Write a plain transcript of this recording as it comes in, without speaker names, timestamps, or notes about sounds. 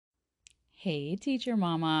Hey, teacher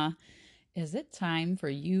mama, is it time for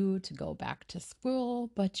you to go back to school,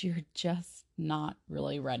 but you're just not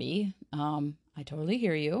really ready? I totally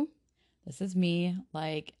hear you. This is me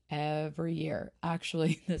like every year.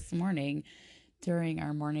 Actually, this morning during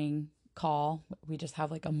our morning call, we just have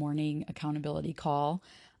like a morning accountability call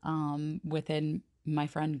within my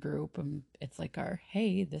friend group. It's like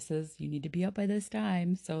hey, you need to be up by this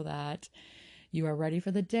time so that you are ready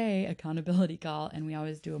for the day accountability call. And we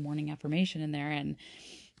always do a morning affirmation in there. And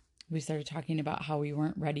we started talking about how we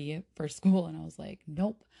weren't ready for school. And I was like,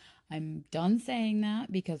 nope, I'm done saying that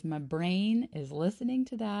because my brain is listening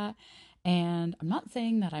to that. And I'm not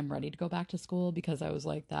saying that I'm ready to go back to school because I was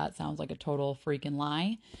like, that sounds like a total freaking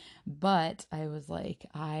lie. But I was like,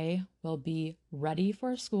 I will be ready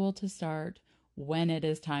for school to start when it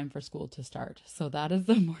is time for school to start. So that is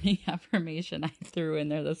the morning affirmation I threw in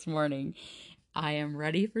there this morning. I am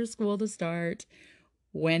ready for school to start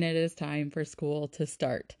when it is time for school to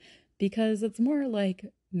start because it's more like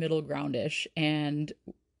middle groundish and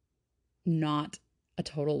not a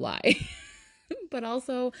total lie, but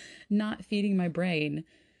also not feeding my brain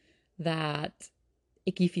that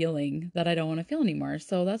icky feeling that I don't want to feel anymore.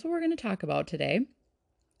 So that's what we're going to talk about today.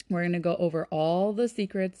 We're going to go over all the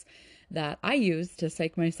secrets that I use to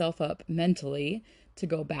psych myself up mentally to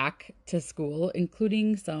go back to school,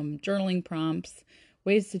 including some journaling prompts,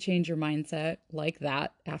 ways to change your mindset, like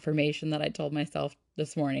that affirmation that I told myself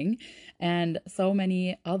this morning, and so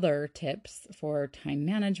many other tips for time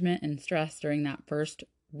management and stress during that first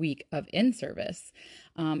week of in-service.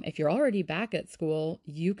 If you're already back at school,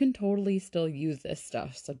 you can totally still use this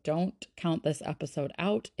stuff. So don't count this episode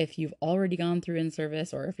out if you've already gone through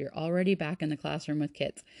in-service or if you're already back in the classroom with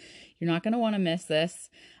kids. You're not going to want to miss this.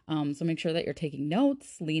 So make sure that you're taking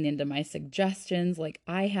notes, lean into my suggestions like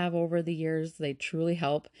I have over the years. They truly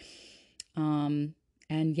help. And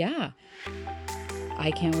yeah,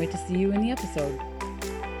 I can't wait to see you in the episode.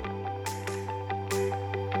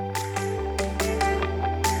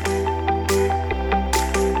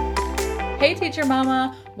 Hey, Teacher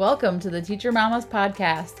Mama! Welcome to the Teacher Mama's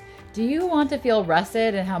podcast. Do you want to feel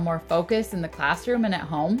rested and have more focus in the classroom and at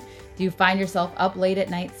home? Do you find yourself up late at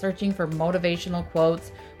night searching for motivational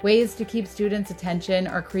quotes, ways to keep students' attention,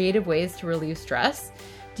 or creative ways to relieve stress?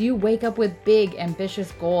 Do you wake up with big,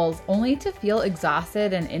 ambitious goals only to feel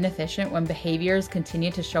exhausted and inefficient when behaviors continue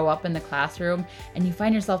to show up in the classroom and you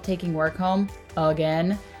find yourself taking work home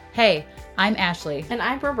again? Hey, I'm Ashley. And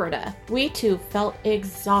I'm Roberta. We too felt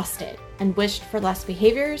exhausted and wished for less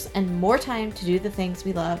behaviors and more time to do the things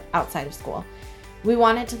we love outside of school. We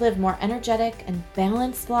wanted to live more energetic and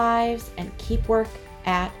balanced lives and keep work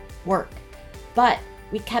at work. But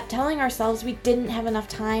we kept telling ourselves we didn't have enough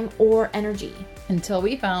time or energy. Until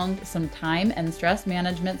we found some time and stress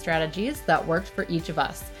management strategies that worked for each of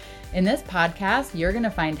us. In this podcast, you're going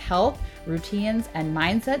to find health, routines, and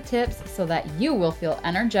mindset tips so that you will feel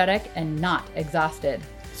energetic and not exhausted.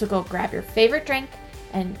 So go grab your favorite drink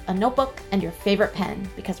and a notebook and your favorite pen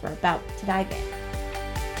because we're about to dive in.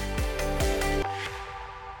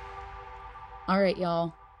 All right,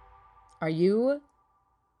 y'all. Are you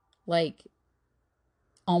like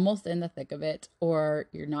almost in the thick of it, or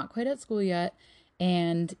you're not quite at school yet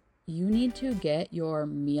and you need to get your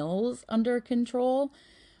meals under control?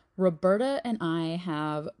 Roberta and I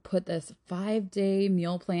have put this 5-day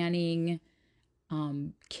meal planning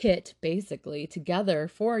kit basically together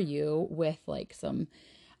for you with like some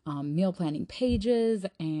meal planning pages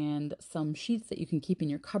and some sheets that you can keep in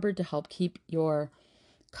your cupboard to help keep your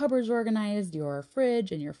cupboards organized, your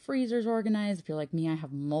fridge and your freezers organized. If you're like me, I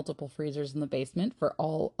have multiple freezers in the basement for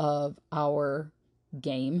all of our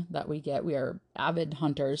game that we get. We are avid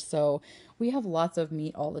hunters, so we have lots of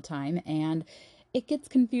meat all the time, and it gets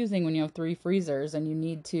confusing when you have 3 freezers and you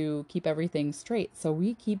need to keep everything straight. So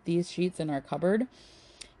we keep these sheets in our cupboard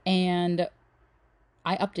and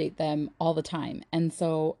I update them all the time. And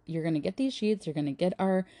so you're going to get these sheets, you're going to get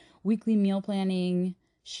our weekly meal planning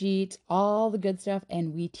sheet, all the good stuff,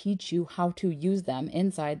 and we teach you how to use them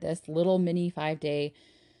inside this little mini 5-day.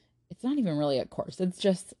 It's not even really a course. It's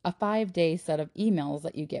just a 5-day set of emails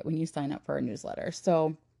that you get when you sign up for our newsletter.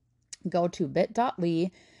 So go to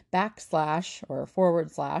bit.ly / or /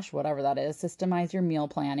 whatever that is, systemize your meal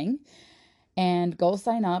planning, and go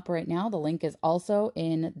sign up right now. The link is also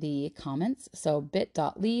in the comments. So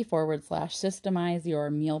bit.ly / systemize your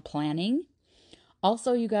meal planning.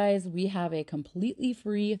 Also, you guys, we have a completely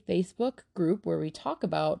free Facebook group where we talk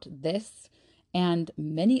about this and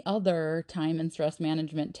many other time and stress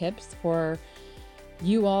management tips for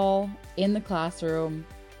you all in the classroom.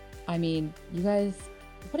 I mean, you guys,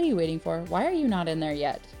 what are you waiting for? Why are you not in there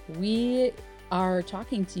yet? We are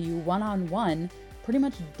talking to you one-on-one pretty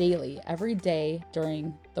much daily, every day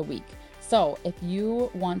during the week. So if you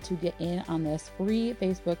want to get in on this free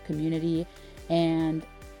Facebook community and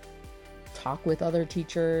talk with other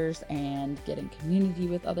teachers and get in community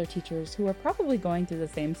with other teachers who are probably going through the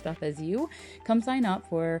same stuff as you, come sign up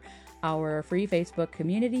for our free Facebook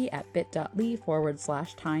community at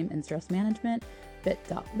bit.ly/time and stress management,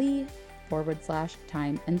 bit.ly/time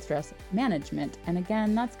and stress management. And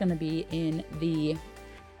again, that's going to be in the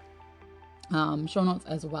show notes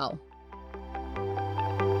as well.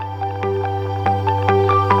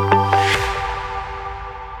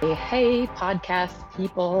 Hey, podcast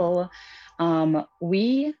people.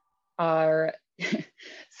 We are,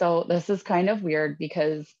 so this is kind of weird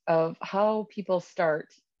because of how people start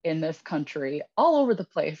in this country all over the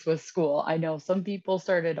place with school. I know some people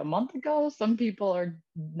started a month ago, some people are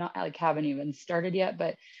not like haven't even started yet,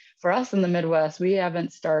 but for us in the Midwest, we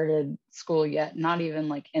haven't started school yet, not even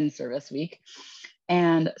like in service week.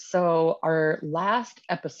 And so our last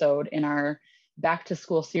episode in our back to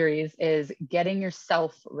school series is getting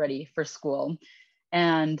yourself ready for school.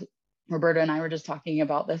 And Roberta and I were just talking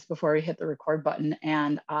about this before we hit the record button.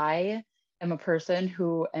 And I am a person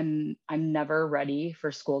who I'm never ready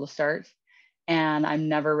for school to start. And I'm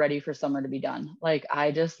never ready for summer to be done. Like,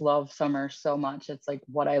 I just love summer so much. It's like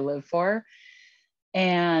what I live for.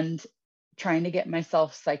 And trying to get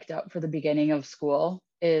myself psyched up for the beginning of school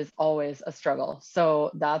is always a struggle.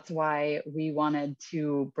 So that's why we wanted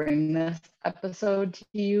to bring this episode to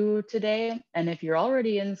you today. And if you're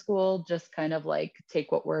already in school, just kind of like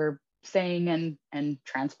take what we're saying and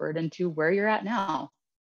transfer it into where you're at now.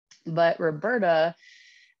 But Roberta,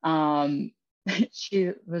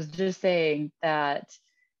 she was just saying that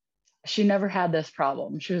she never had this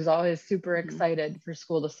problem. She was always super excited for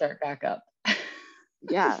school to start back up.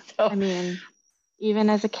 Yeah. So, I mean, even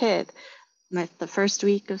as a kid, the first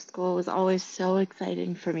week of school was always so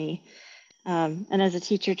exciting for me. And as a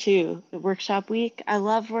teacher too, the workshop week, I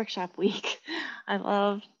love workshop week. I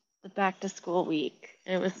love the back to school week.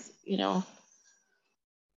 It was,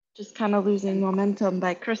 just kind of losing momentum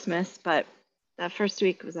by Christmas, but that first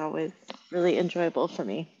week was always really enjoyable for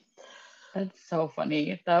me. That's so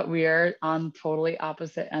funny that we are on totally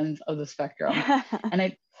opposite ends of the spectrum. And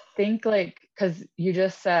I think because you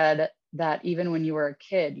just said that even when you were a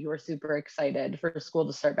kid, you were super excited for school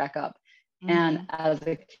to start back up. Mm-hmm. And as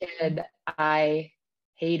a kid, I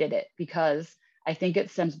hated it because I think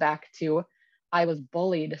it stems back to I was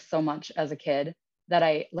bullied so much as a kid that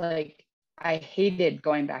I hated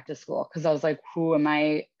going back to school because I was like,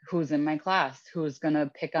 who's in my class? Who's going to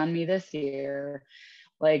pick on me this year?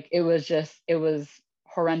 Like, it was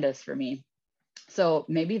horrendous for me. So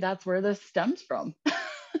maybe that's where this stems from.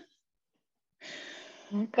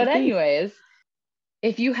 But anyways,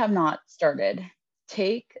 if you have not started,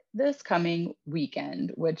 take this coming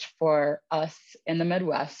weekend, which for us in the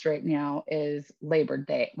Midwest right now is Labor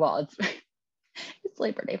Day. Well, it's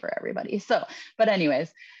Labor Day for everybody. So, but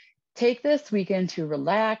anyways, take this weekend to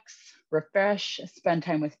relax, refresh, spend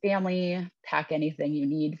time with family, pack anything you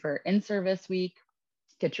need for in-service week,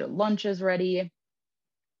 get your lunches ready,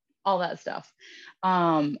 all that stuff.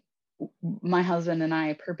 My husband and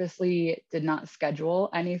I purposely did not schedule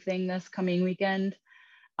anything this coming weekend.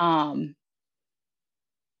 Wait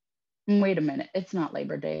a minute, it's not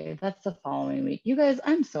Labor Day. That's the following week. You guys,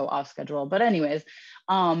 I'm so off schedule. But anyways,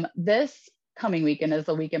 this coming weekend is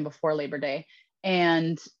the weekend before Labor Day.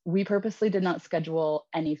 And we purposely did not schedule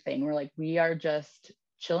anything. We're like, we are just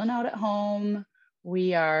chilling out at home.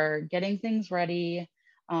 We are getting things ready.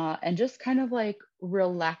 And just kind of like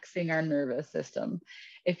relaxing our nervous system.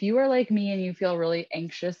 If you are like me and you feel really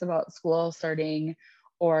anxious about school starting,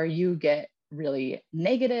 or you get really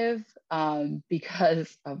negative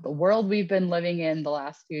because of the world we've been living in the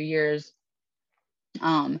last few years,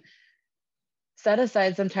 set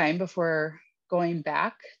aside some time before going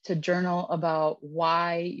back to journal about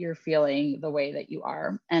why you're feeling the way that you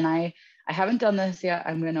are. And I haven't done this yet.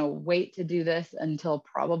 I'm going to wait to do this until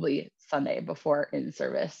probably Sunday before in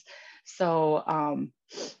service. So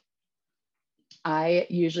I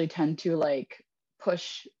usually tend to like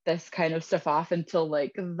push this kind of stuff off until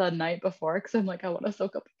like the night before, because I'm like, I want to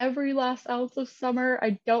soak up every last ounce of summer.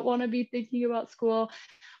 I don't want to be thinking about school.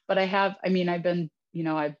 But I've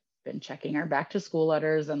been checking our back to school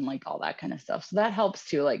letters and like all that kind of stuff. So that helps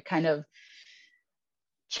too, like kind of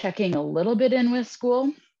checking a little bit in with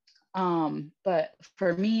school. But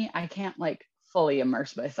for me, I can't like fully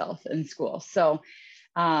immerse myself in school. So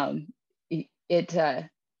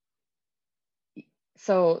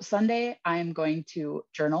so Sunday I'm going to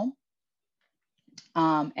journal,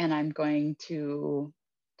 and I'm going to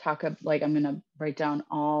like, I'm going to write down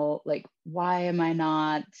all, like, why am I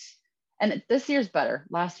not, and this year's better.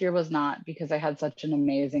 Last year was not, because I had such an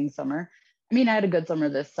amazing summer. I mean, I had a good summer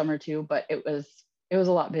this summer too, but it was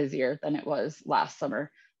a lot busier than it was last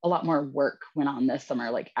summer. A lot more work went on this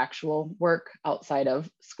summer, like actual work outside of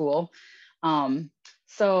school.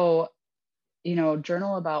 So,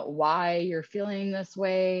 journal about why you're feeling this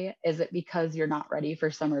way. Is it because you're not ready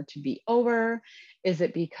for summer to be over? Is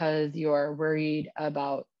it because you're worried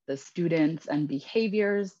about the students and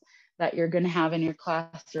behaviors that you're going to have in your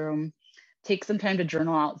classroom? Take some time to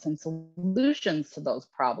journal out some solutions to those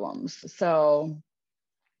problems. So,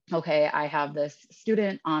 okay, I have this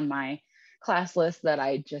student on my class list that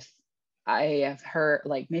I have heard,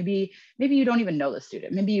 like, maybe you don't even know the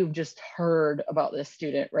student. Maybe you've just heard about this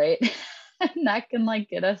student, right? And that can, like,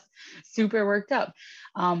 get us super worked up.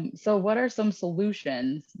 So what are some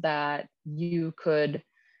solutions that you could,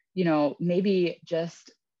 maybe just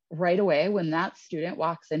right away when that student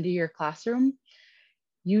walks into your classroom,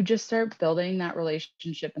 you just start building that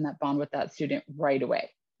relationship and that bond with that student right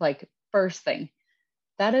away. Like, first thing,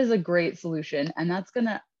 that is a great solution. And that's going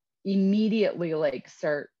to immediately, like,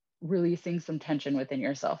 start releasing some tension within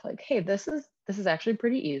yourself. Like, hey, this is actually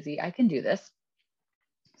pretty easy. I can do this.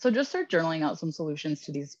 So just start journaling out some solutions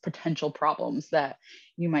to these potential problems that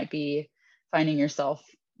you might be finding yourself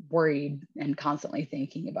worried and constantly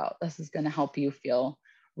thinking about. This is going to help you feel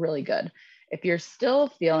really good. If you're still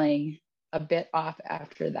feeling a bit off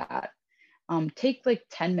after that, take like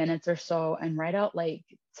 10 minutes or so and write out like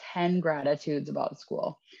 10 gratitudes about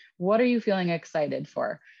school. What are you feeling excited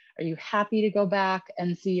for? Are you happy to go back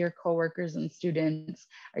and see your coworkers and students?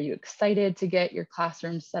 Are you excited to get your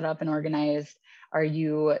classroom set up and organized? Are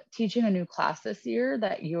you teaching a new class this year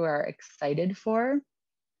that you are excited for?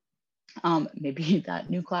 Maybe that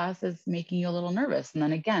new class is making you a little nervous. And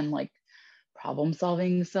then again, like, problem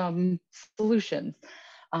solving some solutions.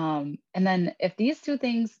 And then if these two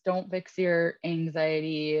things don't fix your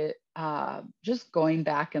anxiety, just going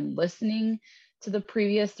back and listening to the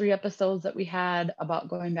previous 3 episodes that we had about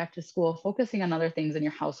going back to school, focusing on other things in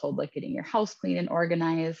your household, like getting your house clean and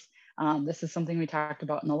organized. This is something we talked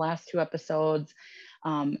about in the last 2 episodes.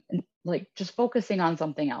 Like, just focusing on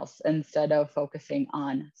something else instead of focusing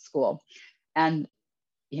on school. And,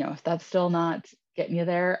 if that's still not getting you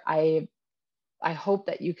there, I hope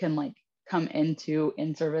that you can, like, come into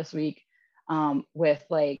in-service week with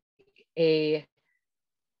like a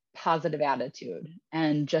positive attitude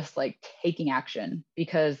and just like taking action,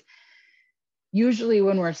 because usually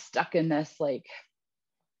when we're stuck in this, like,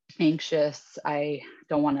 anxious, I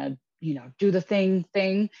don't want to, do the thing,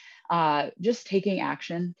 just taking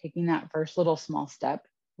action, taking that first little small step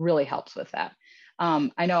really helps with that.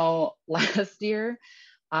 I know last year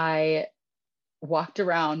I walked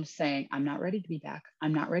around saying, I'm not ready to be back.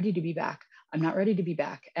 I'm not ready to be back. I'm not ready to be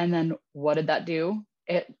back. And then what did that do?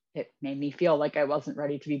 It made me feel like I wasn't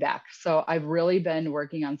ready to be back. So I've really been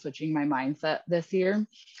working on switching my mindset this year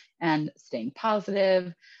and staying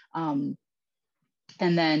positive. And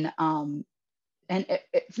then, and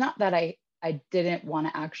it's not that I didn't want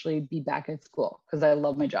to actually be back at school, because I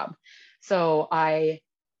love my job. So I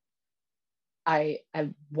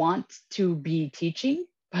want to be teaching,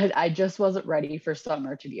 but I just wasn't ready for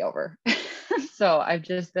summer to be over. So I've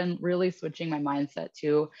just been really switching my mindset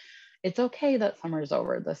to, it's okay that summer is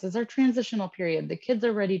over. This is our transitional period. The kids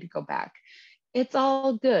are ready to go back. It's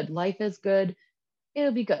all good. Life is good.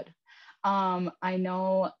 It'll be good. I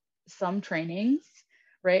know some trainings,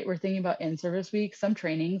 right? We're thinking about in-service week. Some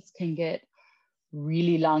trainings can get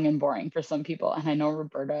really long and boring for some people. And I know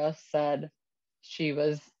Roberta said she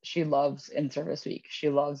loves in-service week. She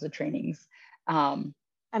loves the trainings.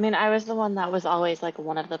 I mean, I was the one that was always like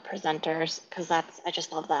one of the presenters because I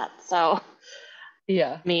just love that. So,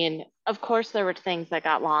 Yeah. I mean, of course, there were things that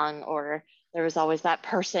got long, or there was always that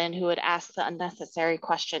person who would ask the unnecessary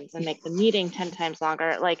questions and make the meeting 10 times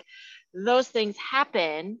longer. Like, those things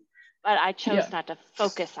happen, but I chose not to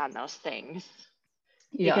focus on those things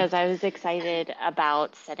because I was excited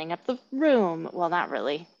about setting up the room. Well, not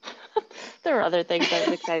really. There were other things I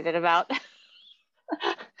was excited about.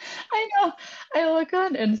 I know. I look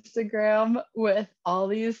on Instagram with all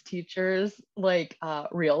these teachers, like,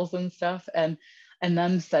 reels and stuff, and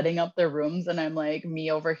them setting up their rooms, and I'm like,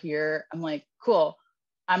 me over here, I'm like, cool.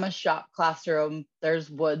 I'm a shop classroom. There's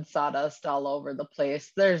wood sawdust all over the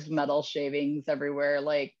place. There's metal shavings everywhere.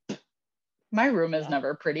 Like, my room is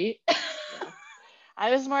never pretty. Yeah.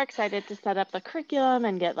 I was more excited to set up the curriculum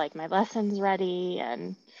and get like my lessons ready,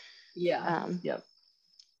 and Yep.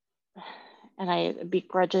 And I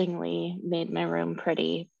begrudgingly made my room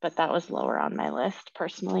pretty, but that was lower on my list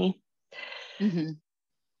personally. Mm-hmm.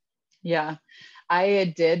 Yeah.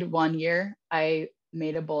 I did one year. I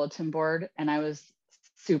made a bulletin board and I was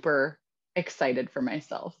super excited for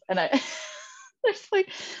myself. And I there's like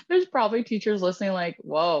there's probably teachers listening like,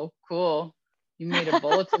 "Whoa, cool. You made a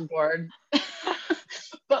bulletin board."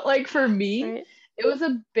 But like for me, Right. it was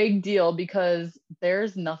a big deal because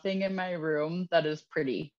there's nothing in my room that is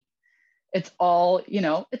pretty. It's all,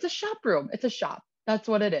 it's a shop room. It's a shop. That's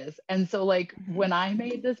what it is. And so like Mhm. when I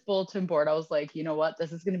made this bulletin board, I was like, you know what?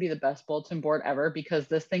 This is going to be the best bulletin board ever because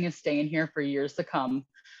this thing is staying here for years to come.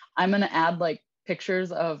 I'm going to add like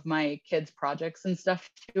pictures of my kids' projects and stuff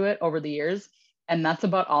to it over the years. And that's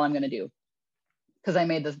about all I'm going to do because I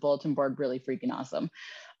made this bulletin board really freaking awesome.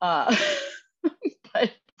 Uh,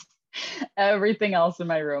 but everything else in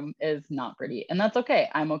my room is not pretty. And that's okay.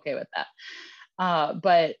 I'm okay with that.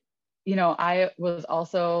 But I was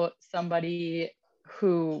also somebody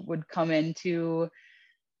who would come into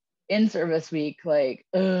in-service week like,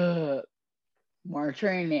 more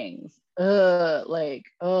trainings. Like,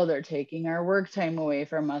 oh, they're taking our work time away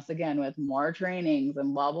from us again with more trainings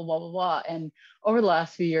and blah, blah, blah, blah, blah. And over the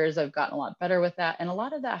last few years, I've gotten a lot better with that. And a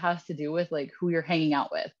lot of that has to do with like who you're hanging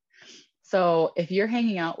out with. So if you're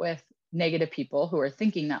hanging out with negative people who are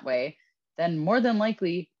thinking that way, then more than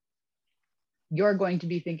likely you're going to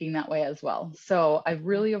be thinking that way as well. So I've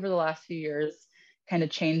really, over the last few years, kind of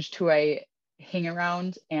changed who I hang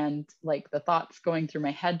around and like the thoughts going through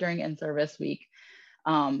my head during in-service week.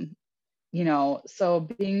 Um, so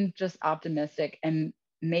being just optimistic and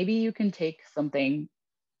maybe you can take something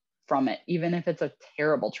from it, even if it's a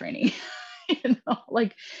terrible training,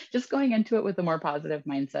 like just going into it with a more positive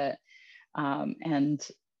mindset, and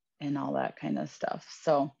all that kind of stuff.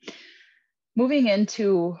 So moving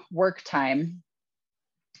into work time,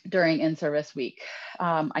 during in-service week.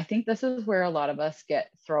 I think this is where a lot of us get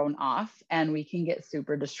thrown off and we can get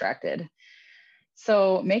super distracted.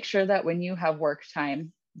 So make sure that when you have work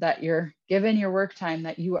time, that you're given your work time,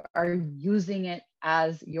 that you are using it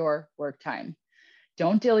as your work time.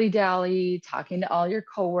 Don't dilly-dally talking to all your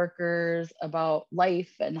coworkers about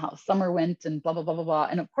life and how summer went and blah, blah, blah, blah, blah.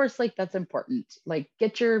 And of course, like that's important. Like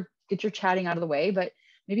get your chatting out of the way, but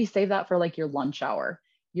maybe save that for like your lunch hour.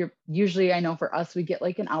 You're usually, I know for us, we get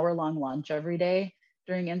like an hour-long lunch every day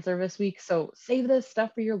during in-service week. So save this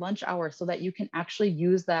stuff for your lunch hour so that you can actually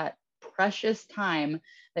use that precious time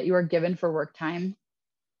that you are given for work time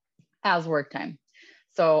as work time.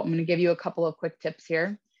 So I'm going to give you a couple of quick tips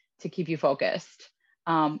here to keep you focused.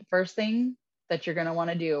 First thing that you're going to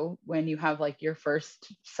want to do when you have like your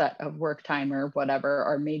first set of work time or whatever,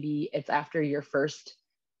 or maybe it's after your first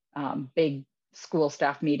big school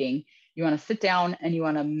staff meeting, you want to sit down and you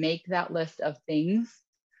want to make that list of things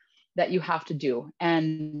that you have to do.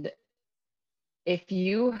 And if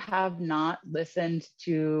you have not listened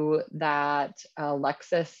to that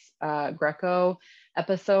Alexis Greco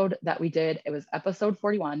episode that we did, it was episode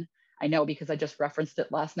 41. I know because I just referenced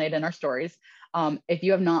it last night in our stories. If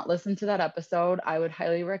you have not listened to that episode, I would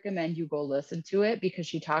highly recommend you go listen to it because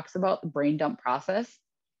she talks about the brain dump process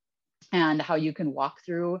and how you can walk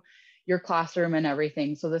through your classroom and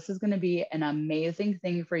everything. So this is going to be an amazing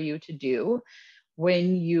thing for you to do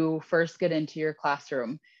when you first get into your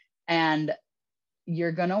classroom. And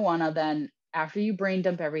you're going to want to then, after you brain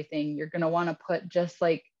dump everything, you're going to want to put just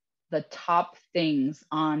like the top things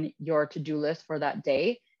on your to-do list for that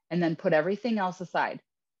day and then put everything else aside.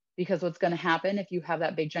 Because what's going to happen if you have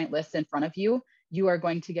that big giant list in front of you, you are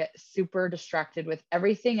going to get super distracted with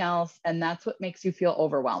everything else. And that's what makes you feel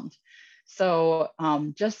overwhelmed. So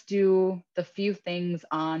just do the few things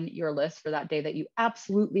on your list for that day that you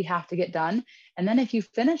absolutely have to get done. And then if you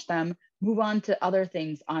finish them, move on to other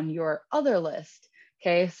things on your other list.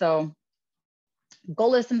 Okay, so go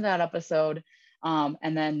listen to that episode.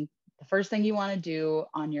 And then the first thing you want to do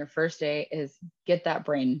on your first day is get that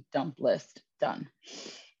brain dump list done.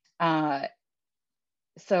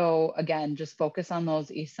 So again, just focus on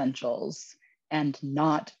those essentials and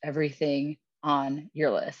not everything on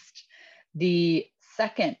your list. The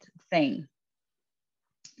second thing,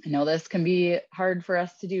 I know this can be hard for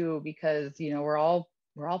us to do because we're all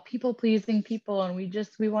people pleasing people and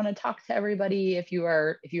we want to talk to everybody. If you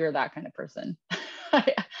are that kind of person,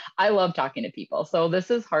 I love talking to people, so this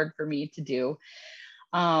is hard for me to do.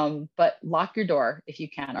 But lock your door if you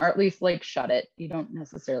can, or at least like shut it. You don't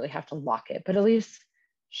necessarily have to lock it, but at least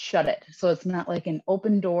shut it so it's not like an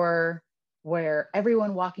open door where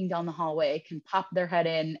everyone walking down the hallway can pop their head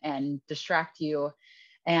in and distract you,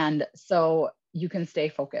 and so you can stay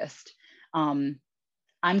focused. I'm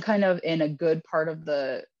kind of in a good part of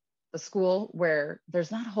the school where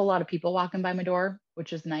there's not a whole lot of people walking by my door,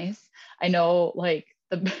 which is nice. I know like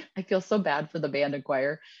I feel so bad for the band and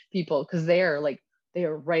choir people because they are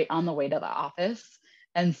right on the way to the office.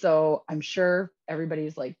 And so I'm sure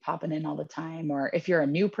everybody's like popping in all the time. Or if you're a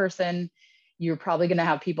new person, you're probably going to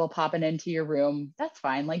have people popping into your room. That's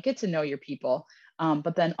fine. Like get to know your people.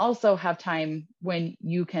 But then also have time when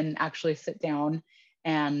you can actually sit down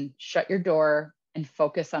and shut your door and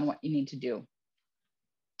focus on what you need to do.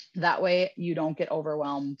 That way you don't get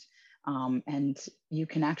overwhelmed, and you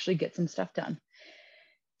can actually get some stuff done.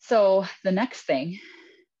 So the next thing,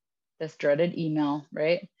 this dreaded email,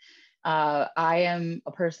 right? I am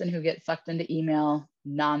a person who gets sucked into email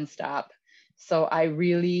nonstop. So I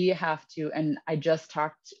really have to, and I just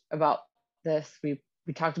talked about this. We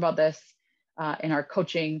talked about this in our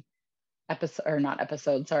coaching episode, or not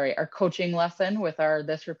episode, sorry, our coaching lesson with our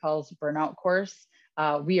This Repels Burnout course.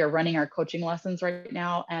 We are running our coaching lessons right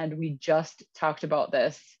now, and we just talked about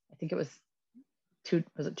this. I think it was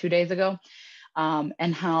 2 days ago,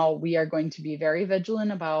 and how we are going to be very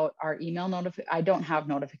vigilant about our email I don't have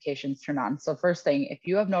notifications turned on. So first thing, if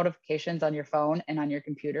you have notifications on your phone and on your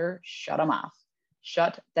computer, shut them off.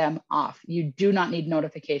 Shut them off. You do not need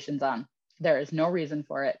notifications on. There is no reason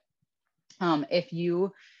for it.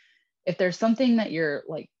 If there's something that you're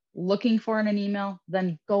like looking for in an email,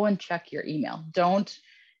 then go and check your email. Don't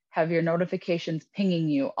have your notifications pinging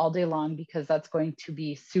you all day long, because that's going to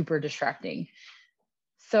be super distracting.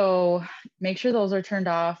 So make sure those are turned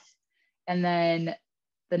off. And then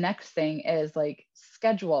the next thing is like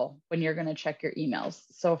schedule when you're going to check your emails.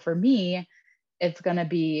 So for me, it's going to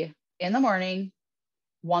be in the morning,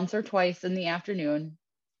 once or twice in the afternoon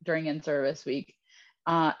during in-service week,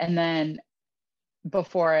 and then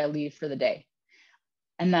before I leave for the day.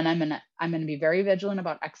 And then I'm gonna be very vigilant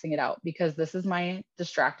about Xing it out, because this is my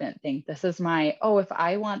distractant thing. This is my, if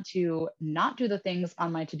I want to not do the things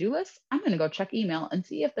on my to-do list, I'm gonna go check email and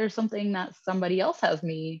see if there's something that somebody else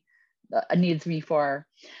needs me for.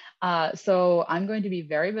 So I'm going to be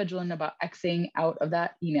very vigilant about Xing out of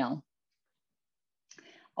that email.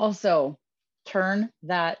 Also, turn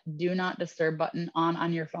that do not disturb button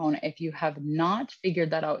on your phone. If you have not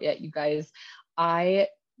figured that out yet, you guys,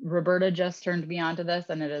 Roberta just turned me onto this,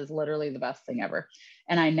 and it is literally the best thing ever.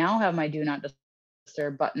 And I now have my do not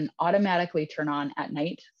disturb button automatically turn on at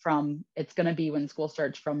night it's going to be when school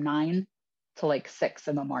starts from 9 to like 6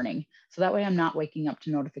 in the morning. So that way I'm not waking up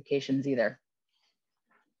to notifications either.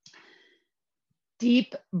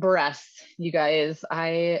 Deep breaths, you guys.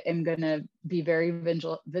 I am going to be very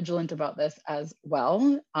vigilant about this as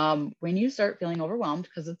well. When you start feeling overwhelmed,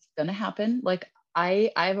 because it's going to happen, like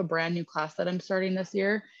I have a brand new class that I'm starting this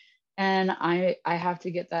year, and I have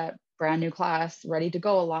to get that brand new class ready to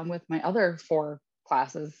go along with my other 4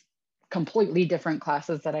 classes, completely different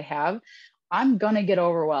classes that I have. I'm going to get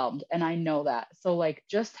overwhelmed, and I know that. So like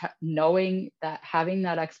just knowing that, having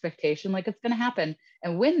that expectation, like it's going to happen.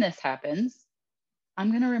 And when this happens, I'm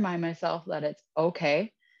going to remind myself that it's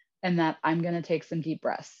okay, and that I'm going to take some deep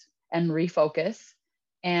breaths and refocus.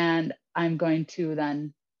 And I'm going to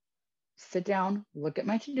then sit down, look at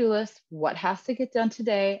my to-do list, what has to get done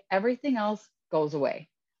today. Everything else goes away.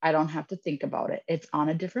 I don't have to think about it. It's on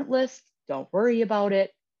a different list. Don't worry about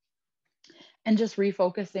it. And just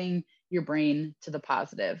refocusing your brain to the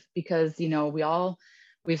positive, because,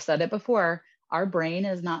 we've said it before, our brain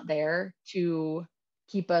is not there to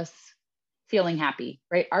keep us feeling happy,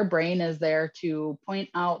 right? Our brain is there to point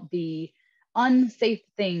out the unsafe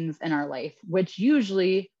things in our life, which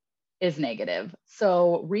usually is negative.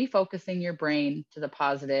 So refocusing your brain to the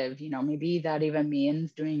positive, maybe that even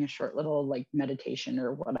means doing a short little like meditation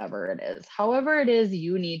or whatever it is. However it is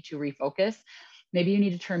you need to refocus, maybe you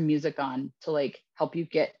need to turn music on to like help you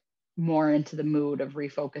get more into the mood of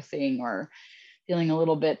refocusing or feeling a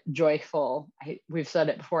little bit joyful. We've said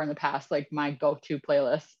it before in the past, like my go-to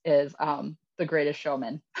playlist is The Greatest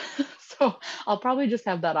Showman. So I'll probably just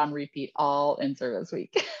have that on repeat all in-service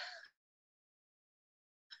week.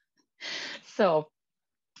 So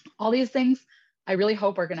all these things, I really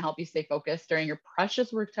hope are going to help you stay focused during your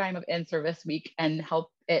precious work time of in-service week, and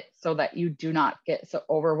help it so that you do not get so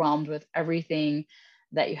overwhelmed with everything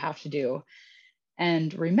that you have to do.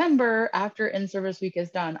 And remember, after in-service week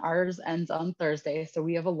is done, ours ends on Thursday. So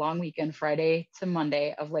we have a long weekend, Friday to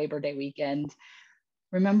Monday of Labor Day weekend.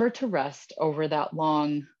 Remember to rest over that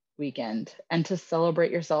long weekend and to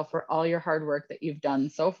celebrate yourself for all your hard work that you've done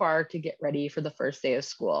so far to get ready for the first day of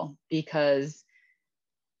school, because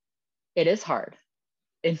it is hard.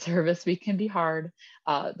 In-service week can be hard.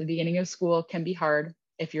 The beginning of school can be hard.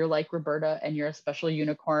 If you're like Roberta and you're a special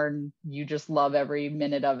unicorn, you just love every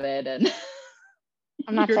minute of it. And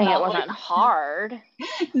I'm not You're saying it not like, wasn't hard,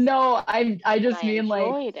 no, I but just I mean like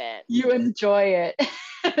enjoyed it. you enjoy it.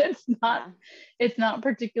 it's not Yeah. it's not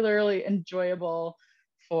particularly enjoyable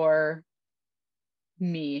for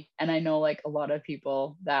me. And I know like a lot of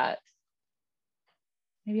people that,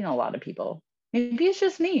 maybe not a lot of people, maybe it's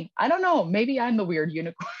just me. I don't know. Maybe I'm the weird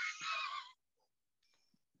unicorn.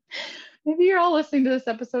 Maybe you're all listening to this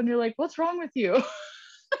episode and you're like, what's wrong with you?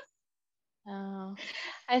 Oh,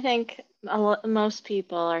 I think most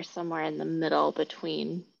people are somewhere in the middle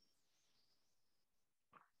between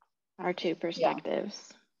our two Yeah.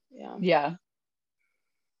 perspectives. Yeah. Yeah.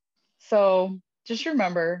 So just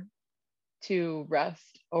remember to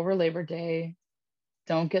rest over Labor Day.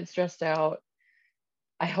 Don't get stressed out.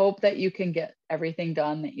 I hope that you can get everything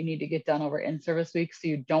done that you need to get done over in service week so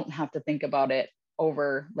you don't have to think about it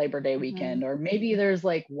over Labor Day Hmm. weekend. Or maybe there's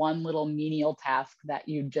like one little menial task that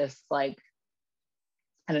you just like,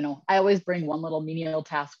 I don't know. I always bring one little menial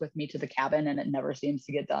task with me to the cabin and it never seems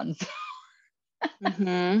to get done.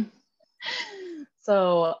 Hmm.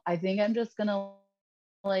 So I think I'm just going to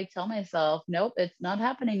like tell myself, nope, it's not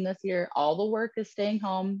happening this year. All the work is staying home, not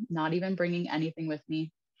even bringing anything with me.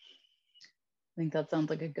 I think that sounds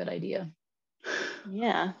like a good idea.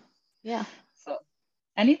 Yeah. Yeah. So,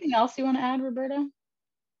 anything else you want to add, Roberta?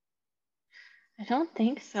 I don't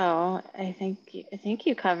think so. I think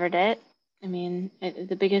you covered it. I mean,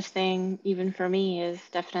 the biggest thing, even for me, is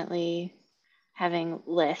definitely having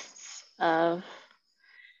lists of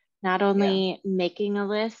not Yeah. only making a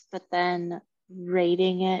list, but then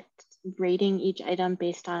rating it, rating each item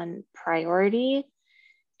based on priority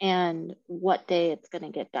and what day it's going to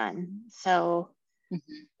get done. So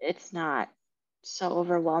Mhm. it's not so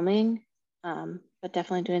overwhelming, but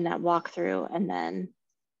definitely doing that walkthrough and then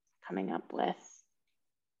coming up with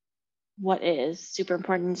what is super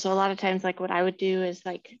important. So a lot of times, like what I would do is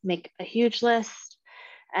like make a huge list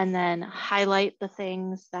and then highlight the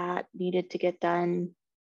things that needed to get done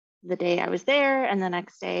the day I was there. And the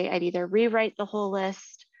next day, I'd either rewrite the whole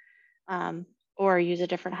list or use a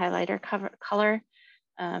different highlighter color.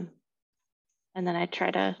 Um, and then I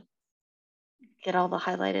try to get all the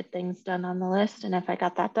highlighted things done on the list. And if I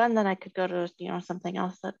got that done, then I could go to, something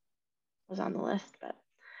else that was on the list. But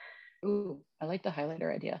Ooh, I like the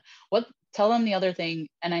highlighter idea. What? Tell them the other thing,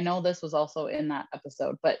 and I know this was also in that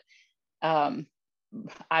episode, but um,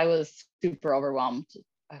 I was super overwhelmed.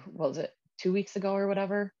 What was it 2 weeks ago or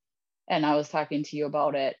whatever? And I was talking to you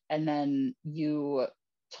about it, and then you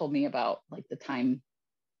told me about like the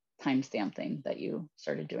timestamp thing that you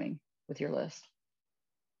started doing with your list.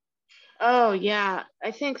 oh yeah,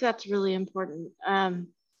 I think that's really important.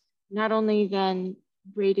 Not only then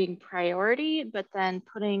rating priority, but then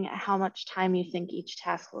putting how much time you think each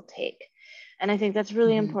task will take. And I think that's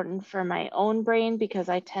really Mm-hmm. important for my own brain because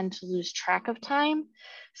I tend to lose track of time.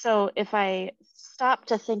 So if I stop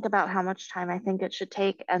to think about how much time I think it should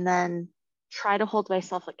take and then try to hold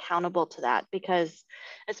myself accountable to that, because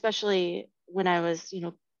especially when I was,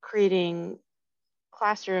 creating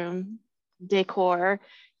classroom decor,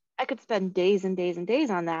 I could spend days and days and days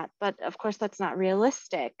on that, but of course that's not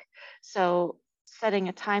realistic. So setting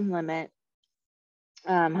a time limit,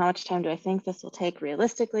 how much time do I think this will take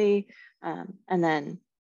realistically, and then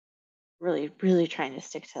really, really trying to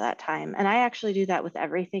stick to that time. And I actually do that with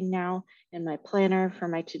everything now in my planner for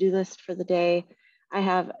my to-do list for the day. I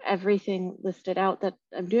have everything listed out that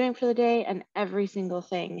I'm doing for the day, and every single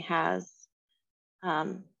thing has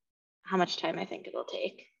um, how much time I think it'll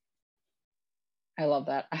take. I love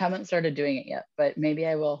that. I haven't started doing it yet, but maybe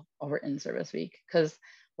I will over in service week because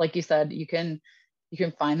like you said, you can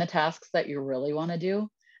find the tasks that you really want to do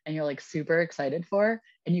and you're like super excited for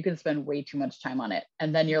and you can spend way too much time on it.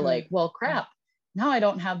 And then you're Mhm. like, well, crap. Now I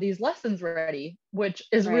don't have these lessons ready, which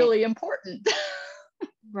is Right. really important.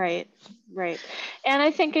 Right, right. And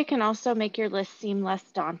I think it can also make your list seem less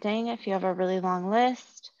daunting if you have a really long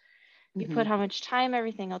list. You put Mhm. how much time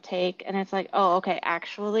everything will take, and it's like, oh, okay,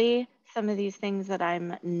 actually, some of these things that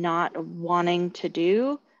I'm not wanting to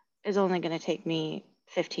do is only going to take me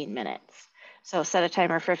 15 minutes. So set a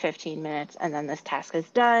timer for 15 minutes, and then this task is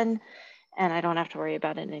done, and I don't have to worry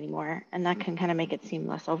about it anymore. And that can kind of make it seem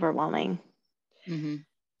less overwhelming. Mhm.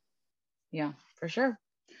 Yeah, for sure.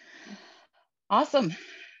 Awesome.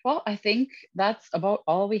 Well, I think that's about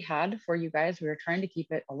all we had for you guys. We were trying to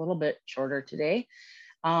keep it a little bit shorter today.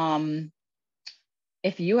 Um,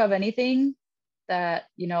 if you have anything that,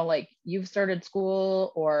 like you've started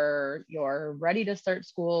school or you're ready to start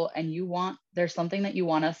school and there's something that you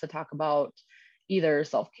want us to talk about, either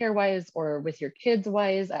self-care wise or with your kids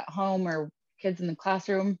wise at home or kids in the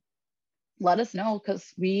classroom, let us know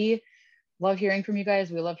because we love hearing from you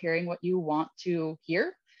guys. We love hearing what you want to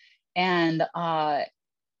hear. And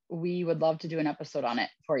we would love to do an episode on it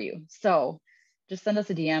for you. So just send us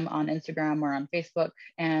a DM on Instagram or on Facebook.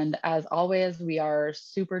 And as always, we are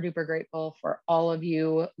super duper grateful for all of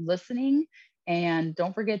you listening. And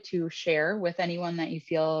don't forget to share with anyone that you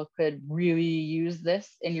feel could really use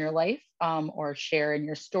this in your life, or share in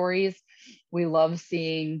your stories. We love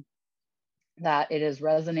seeing that it is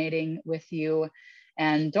resonating with you.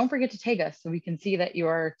 And don't forget to tag us so we can see that you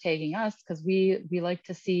are tagging us, because we love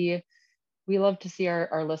to see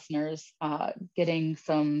our listeners getting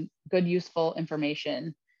some good, useful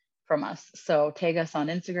information from us. So tag us on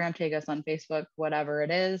Instagram, tag us on Facebook, whatever it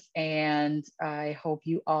is. And I hope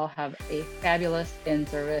you all have a fabulous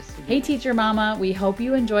in-service week. Hey, Teacher Mama, we hope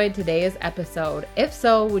you enjoyed today's episode. If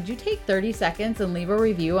so, would you take 30 seconds and leave a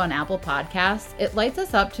review on Apple Podcasts? It lights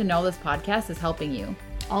us up to know this podcast is helping you.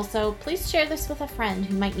 Also, please share this with a friend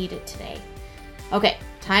who might need it today. Okay,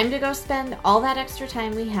 time to go spend all that extra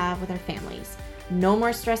time we have with our families. No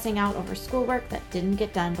more stressing out over schoolwork that didn't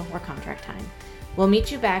get done before contract time. We'll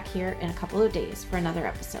meet you back here in a couple of days for another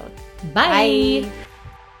episode. Bye.